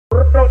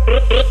CP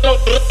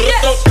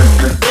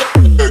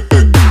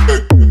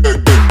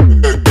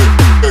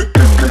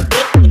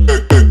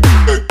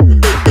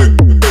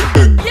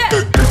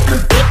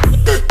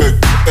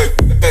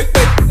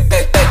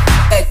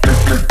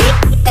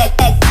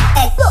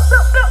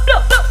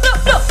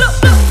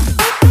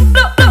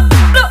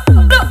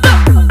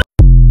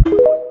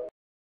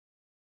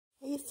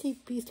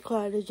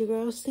Squad, it's your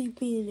girl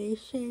CP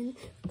Nation,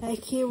 back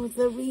here with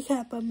a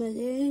recap of my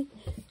day.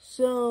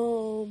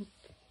 So,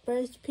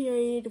 first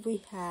period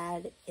we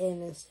had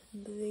in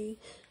assembly,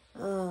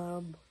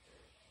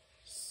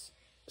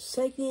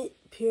 second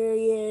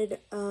period,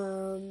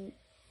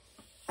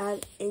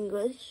 at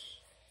English,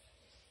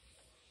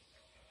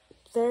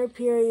 third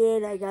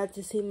period I got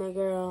to see my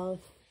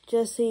girl,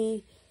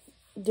 Jessie,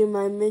 do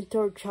my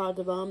child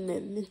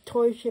development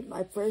mentorship,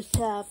 my first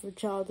half of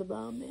child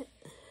development.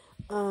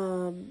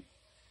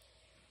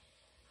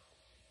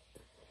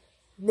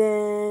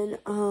 Then,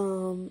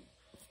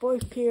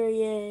 fourth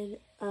period,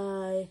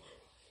 I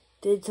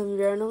did some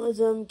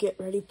journalism, get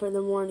ready for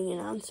the morning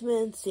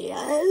announcements,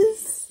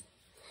 yes.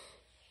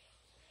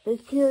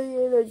 Fifth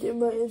period, I did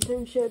my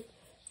internship,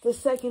 the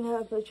second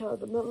half of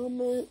child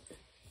development.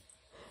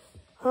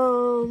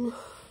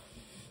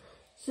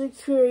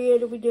 Sixth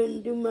period, we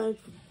didn't do much,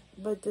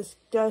 but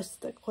discuss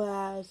the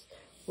class,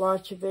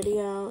 watch a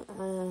video.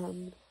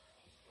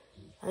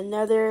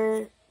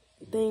 Another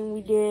thing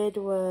we did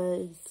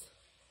was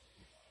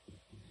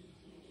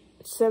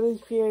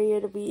seventh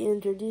period, we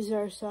introduced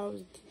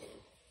ourselves.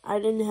 I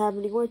didn't have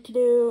any work to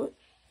do.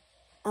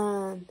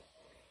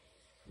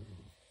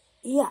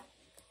 Yeah,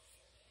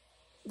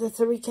 that's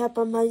a recap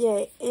on my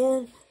day,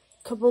 and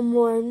a couple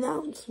more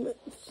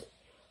announcements.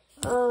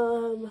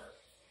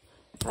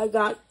 I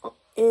got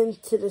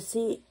into the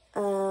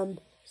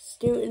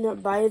student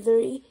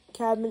advisory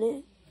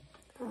cabinet.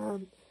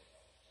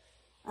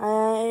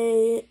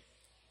 I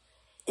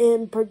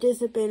am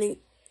participating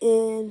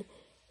in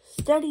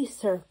study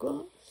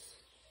circles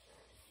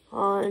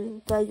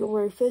on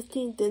February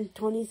 15th and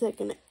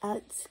 22nd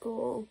at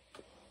school.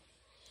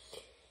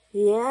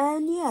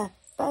 And yeah,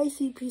 bye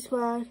CP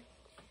Squad.